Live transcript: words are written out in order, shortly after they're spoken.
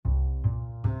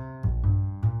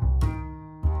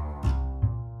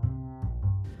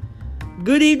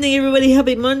Good evening, everybody.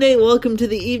 Happy Monday. Welcome to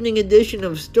the evening edition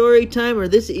of Storytime, or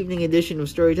this evening edition of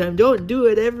Storytime. Don't do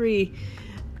it every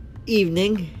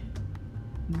evening.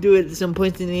 Do it at some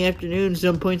points in the afternoon,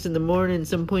 some points in the morning,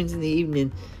 some points in the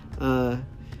evening.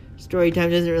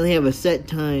 Storytime doesn't really have a set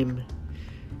time.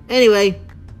 Anyway,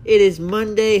 it is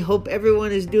Monday. Hope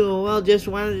everyone is doing well. Just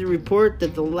wanted to report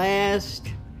that the last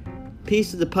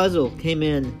piece of the puzzle came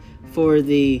in for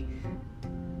the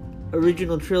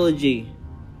original trilogy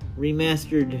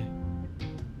remastered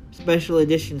special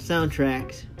edition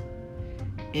soundtracks,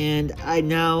 and I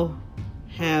now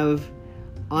have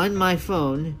on my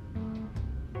phone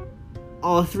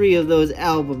all three of those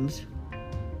albums,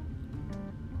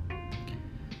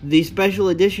 the special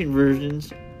edition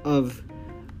versions of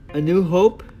A New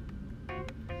Hope,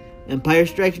 Empire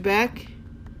Strikes Back,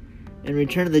 and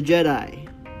Return of the Jedi,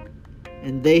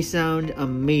 and they sound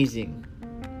amazing.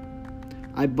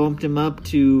 I bumped them up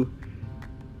to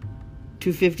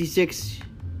 256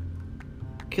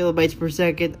 kilobytes per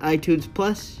second iTunes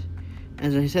Plus,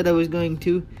 as I said I was going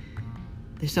to.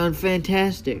 They sound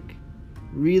fantastic.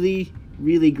 Really,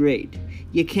 really great.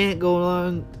 You can't go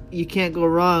wrong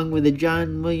with a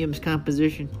John Williams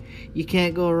composition. You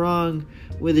can't go wrong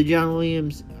with a John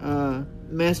Williams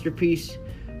masterpiece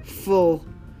full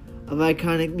of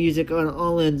iconic music on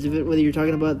all ends of it, whether you're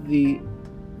talking about the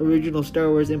original Star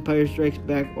Wars Empire Strikes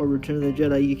Back or Return of the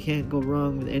Jedi. You can't go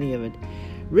wrong with any of it.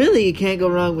 Really, you can't go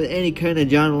wrong with any kind of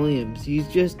John Williams. He's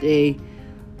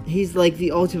like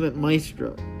the ultimate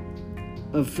maestro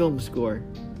of film score.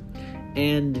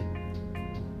 And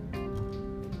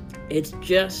it's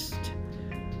just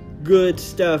good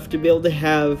stuff to be able to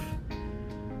have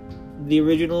the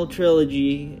original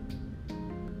trilogy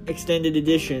extended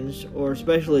editions or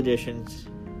special editions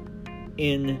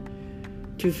in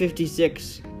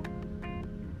 256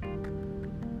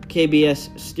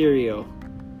 KBS stereo.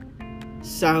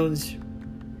 Sounds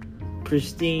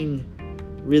pristine,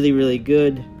 really, really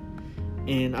good,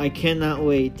 and I cannot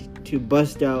wait to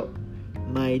bust out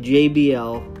my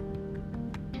JBL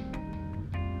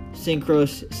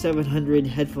Synchros 700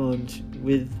 headphones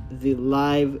with the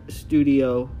live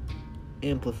studio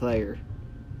amplifier,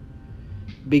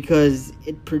 because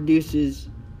it produces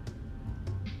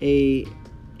a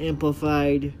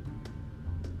amplified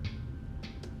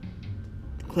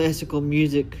classical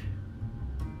music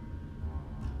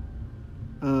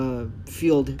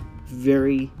field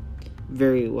very,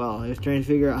 very well. I was trying to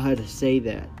figure out how to say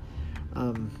that.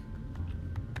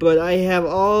 But I have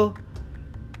all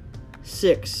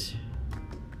 6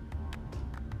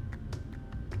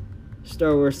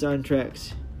 Star Wars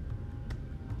soundtracks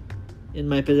in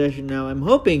my possession now. I'm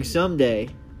hoping someday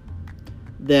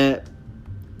that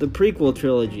the prequel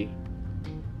trilogy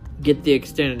get the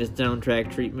extended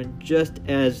soundtrack treatment, just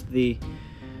as the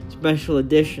special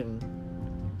edition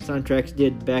soundtracks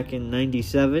did back in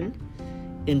 97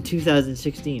 and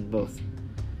 2016 both.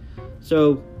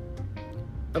 So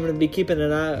I'm going to be keeping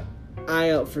an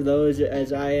eye out for those,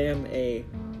 as I am a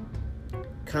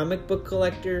comic book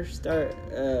collector.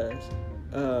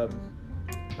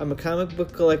 I'm a comic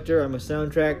book collector, I'm a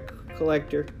soundtrack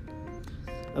collector,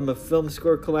 I'm a film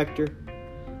score collector,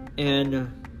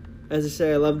 and as I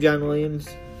say, I love John Williams,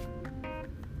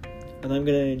 and I'm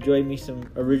going to enjoy me some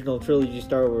original trilogy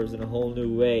Star Wars in a whole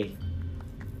new way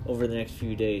over the next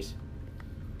few days.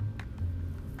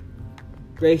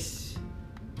 Grace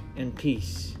and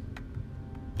peace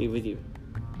be with you.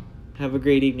 Have a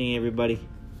great evening, everybody.